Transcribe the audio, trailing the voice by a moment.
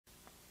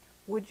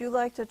Would you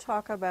like to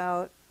talk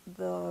about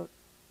the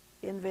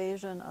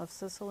invasion of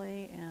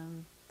Sicily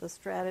and the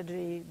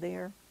strategy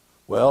there?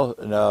 Well,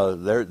 now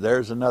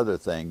there's another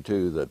thing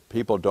too that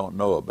people don't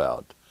know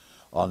about.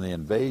 On the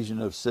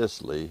invasion of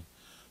Sicily,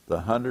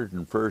 the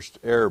 101st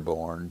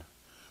Airborne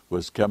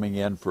was coming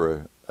in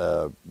for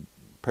a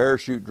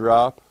parachute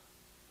drop.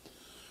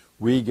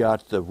 We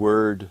got the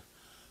word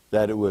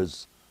that it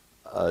was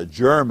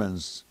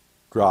Germans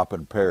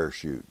dropping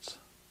parachutes.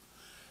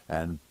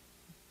 And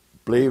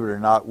believe it or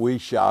not, we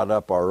shot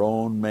up our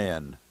own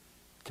men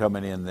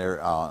coming in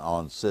there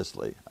on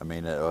Sicily. I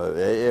mean,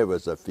 it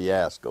was a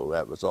fiasco.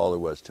 That was all there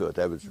was to it.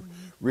 That was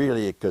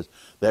really, because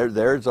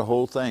there's the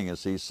whole thing. You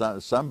see,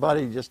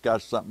 somebody just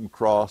got something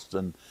crossed,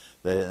 and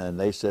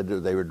they said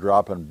that they were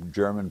dropping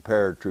German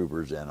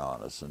paratroopers in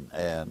on us.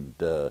 And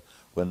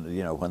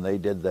when they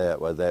did that,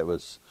 well, that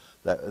was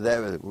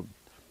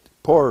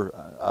poor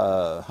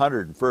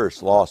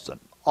 101st lost an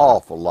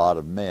awful lot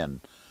of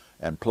men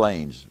and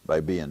planes by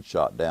being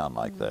shot down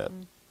like that.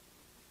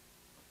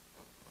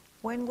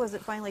 When was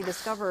it finally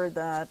discovered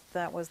that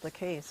that was the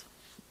case?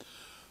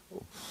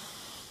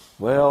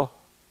 Well,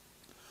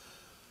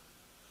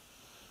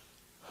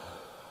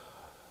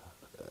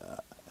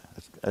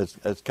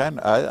 it's kind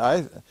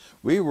of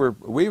we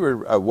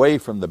were away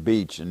from the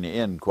beach and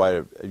in quite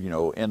a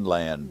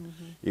inland.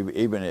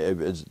 Even if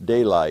it's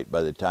daylight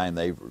by the time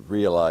they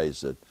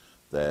realized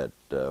that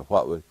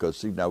what was,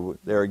 because now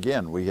there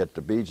again we hit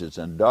the beaches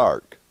in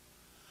dark.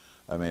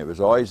 I mean, it was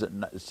always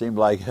it seemed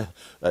like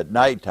at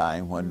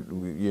nighttime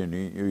when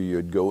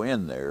you'd go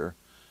in there,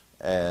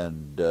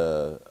 and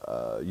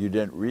you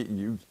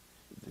didn't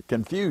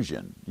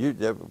confusion.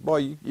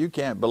 You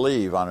can't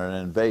believe on an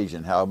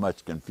invasion how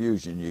much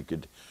confusion you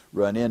could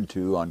run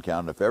into on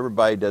account if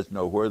everybody doesn't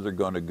know where they're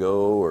going to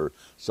go, or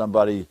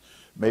somebody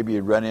maybe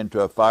you run into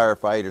a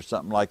firefight or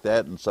something like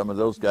that, and some of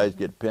those guys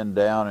get pinned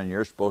down, and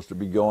you're supposed to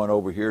be going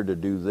over here to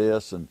do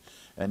this, and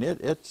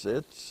it's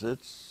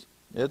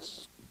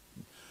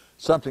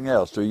something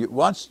else. So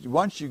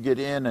once you get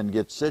in and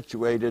get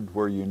situated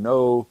where you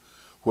know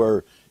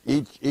where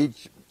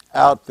each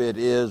outfit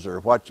is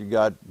or what you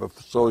got,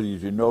 so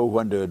you know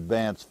when to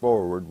advance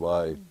forward,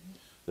 why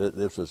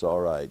this was all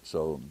right.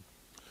 So,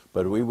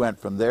 but we went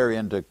from there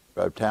into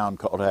a town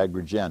called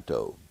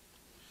Agrigento,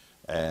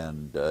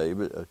 and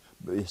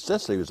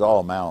Sicily was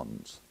all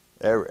mountains.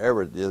 There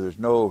was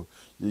no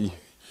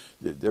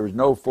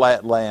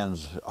flat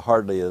lands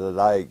hardly that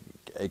I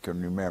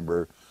can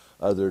remember,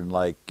 other than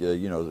like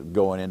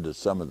going into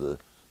some of the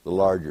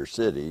larger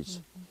cities.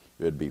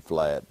 It'd be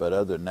flat, but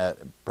other than that,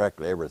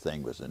 practically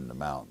everything was in the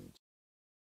mountains.